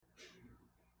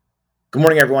Good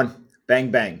morning, everyone.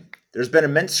 Bang, bang. There's been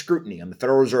immense scrutiny on the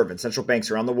Federal Reserve and central banks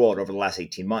around the world over the last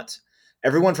 18 months.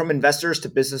 Everyone from investors to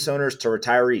business owners to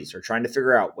retirees are trying to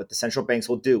figure out what the central banks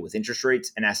will do with interest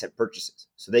rates and asset purchases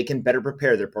so they can better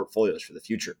prepare their portfolios for the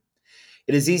future.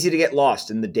 It is easy to get lost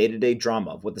in the day to day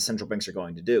drama of what the central banks are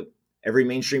going to do. Every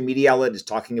mainstream media outlet is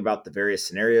talking about the various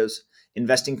scenarios.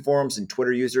 Investing forums and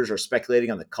Twitter users are speculating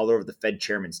on the color of the Fed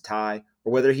chairman's tie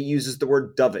or whether he uses the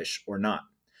word dovish or not.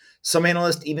 Some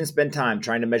analysts even spend time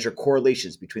trying to measure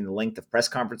correlations between the length of press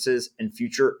conferences and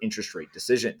future interest rate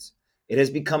decisions. It has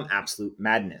become absolute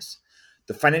madness.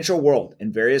 The financial world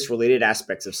and various related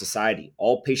aspects of society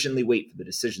all patiently wait for the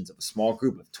decisions of a small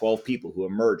group of 12 people who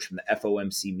emerge from the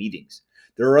FOMC meetings.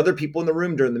 There are other people in the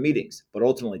room during the meetings, but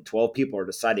ultimately 12 people are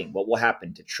deciding what will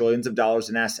happen to trillions of dollars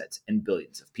in assets and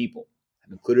billions of people.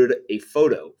 I've included a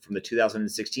photo from the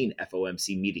 2016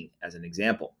 FOMC meeting as an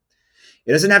example.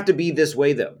 It doesn't have to be this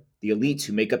way, though. The elites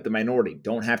who make up the minority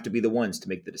don't have to be the ones to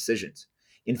make the decisions.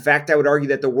 In fact, I would argue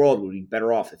that the world would be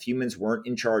better off if humans weren't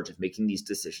in charge of making these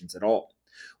decisions at all.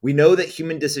 We know that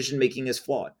human decision making is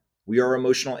flawed. We are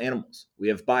emotional animals. We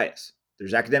have bias.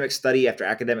 There's academic study after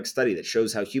academic study that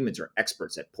shows how humans are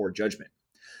experts at poor judgment.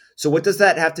 So, what does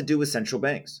that have to do with central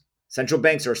banks? Central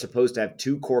banks are supposed to have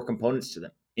two core components to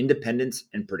them: independence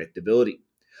and predictability.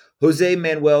 Jose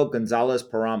Manuel Gonzalez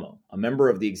Paramo, a member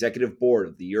of the executive board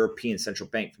of the European Central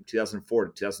Bank from 2004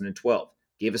 to 2012,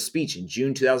 gave a speech in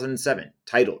June 2007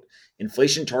 titled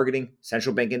Inflation Targeting,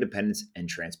 Central Bank Independence, and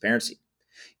Transparency.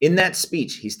 In that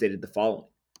speech, he stated the following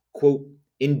quote,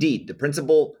 Indeed, the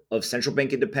principle of central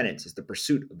bank independence is the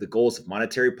pursuit of the goals of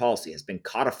monetary policy has been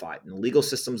codified in the legal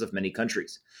systems of many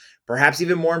countries. Perhaps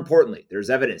even more importantly, there is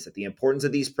evidence that the importance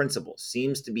of these principles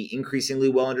seems to be increasingly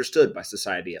well understood by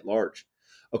society at large.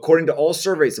 According to all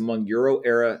surveys among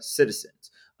Euro-era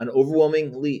citizens, an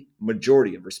overwhelmingly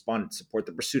majority of respondents support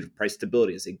the pursuit of price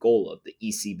stability as a goal of the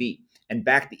ECB and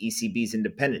back the ECB's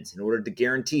independence in order to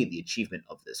guarantee the achievement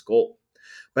of this goal.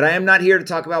 But I am not here to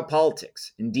talk about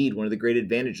politics. Indeed, one of the great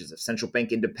advantages of central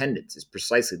bank independence is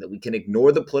precisely that we can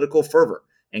ignore the political fervor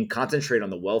and concentrate on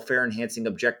the welfare enhancing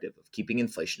objective of keeping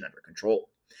inflation under control.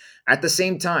 At the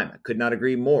same time, I could not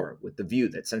agree more with the view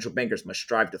that central bankers must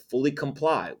strive to fully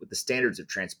comply with the standards of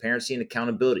transparency and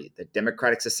accountability that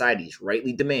democratic societies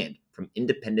rightly demand from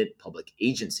independent public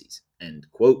agencies. End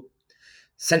quote.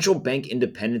 Central bank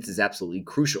independence is absolutely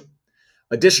crucial.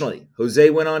 Additionally, Jose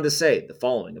went on to say the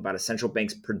following about a central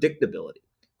bank's predictability.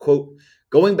 Quote,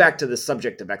 going back to the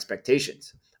subject of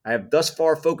expectations, I have thus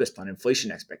far focused on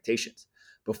inflation expectations.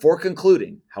 Before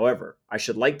concluding, however, I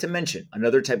should like to mention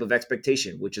another type of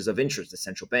expectation which is of interest to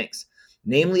central banks,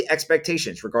 namely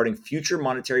expectations regarding future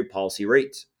monetary policy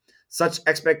rates. Such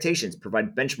expectations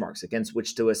provide benchmarks against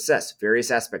which to assess various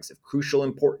aspects of crucial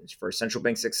importance for a central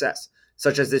bank's success,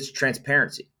 such as its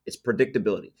transparency, its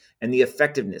predictability, and the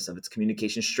effectiveness of its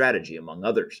communication strategy, among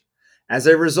others. As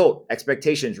a result,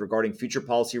 expectations regarding future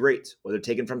policy rates, whether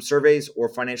taken from surveys or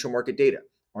financial market data,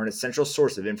 are an essential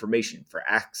source of information for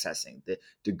accessing the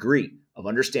degree of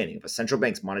understanding of a central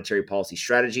bank's monetary policy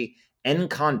strategy and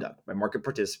conduct by market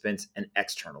participants and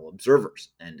external observers.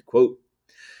 End quote.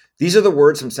 These are the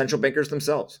words from central bankers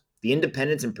themselves. The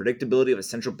independence and predictability of a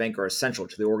central bank are essential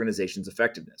to the organization's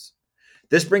effectiveness.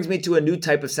 This brings me to a new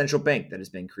type of central bank that has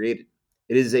been created.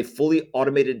 It is a fully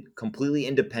automated, completely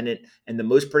independent, and the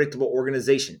most predictable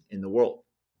organization in the world.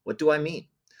 What do I mean?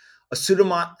 A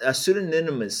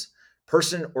pseudonymous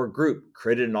person or group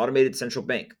created an automated central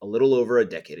bank a little over a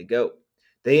decade ago.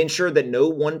 They ensured that no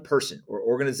one person or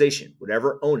organization would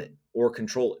ever own it or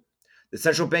control it. The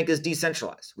central bank is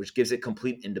decentralized, which gives it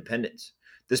complete independence.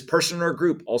 This person or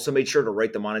group also made sure to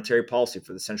write the monetary policy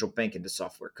for the central bank into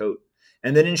software code,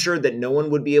 and then ensured that no one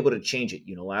would be able to change it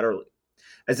unilaterally.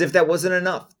 As if that wasn't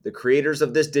enough, the creators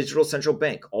of this digital central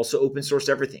bank also open sourced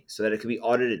everything so that it could be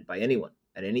audited by anyone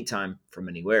at any time from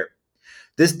anywhere.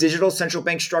 This digital central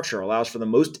bank structure allows for the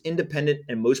most independent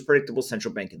and most predictable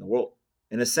central bank in the world.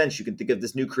 In a sense, you can think of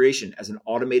this new creation as an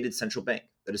automated central bank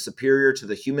that is superior to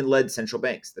the human led central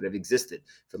banks that have existed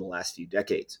for the last few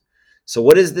decades. So,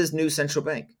 what is this new central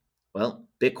bank? Well,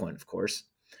 Bitcoin, of course.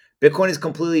 Bitcoin is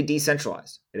completely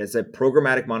decentralized. It has a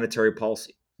programmatic monetary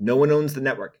policy. No one owns the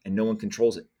network and no one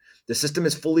controls it. The system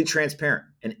is fully transparent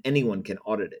and anyone can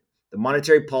audit it. The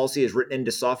monetary policy is written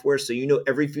into software so you know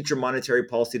every future monetary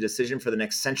policy decision for the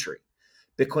next century.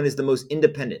 Bitcoin is the most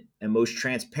independent and most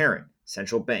transparent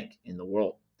central bank in the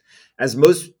world. As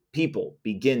most people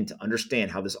begin to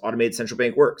understand how this automated central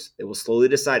bank works, they will slowly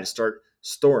decide to start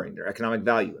storing their economic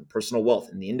value and personal wealth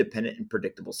in the independent and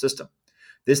predictable system.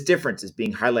 This difference is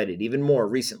being highlighted even more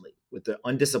recently with the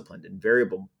undisciplined and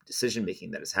variable decision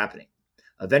making that is happening.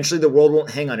 Eventually, the world won't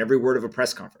hang on every word of a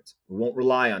press conference. We won't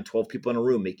rely on 12 people in a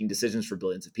room making decisions for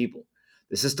billions of people.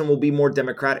 The system will be more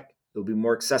democratic, it will be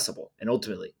more accessible, and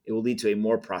ultimately, it will lead to a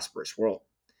more prosperous world.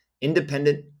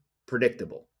 Independent,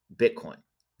 predictable, Bitcoin.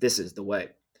 This is the way.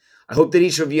 I hope that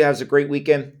each of you has a great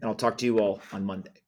weekend, and I'll talk to you all on Monday.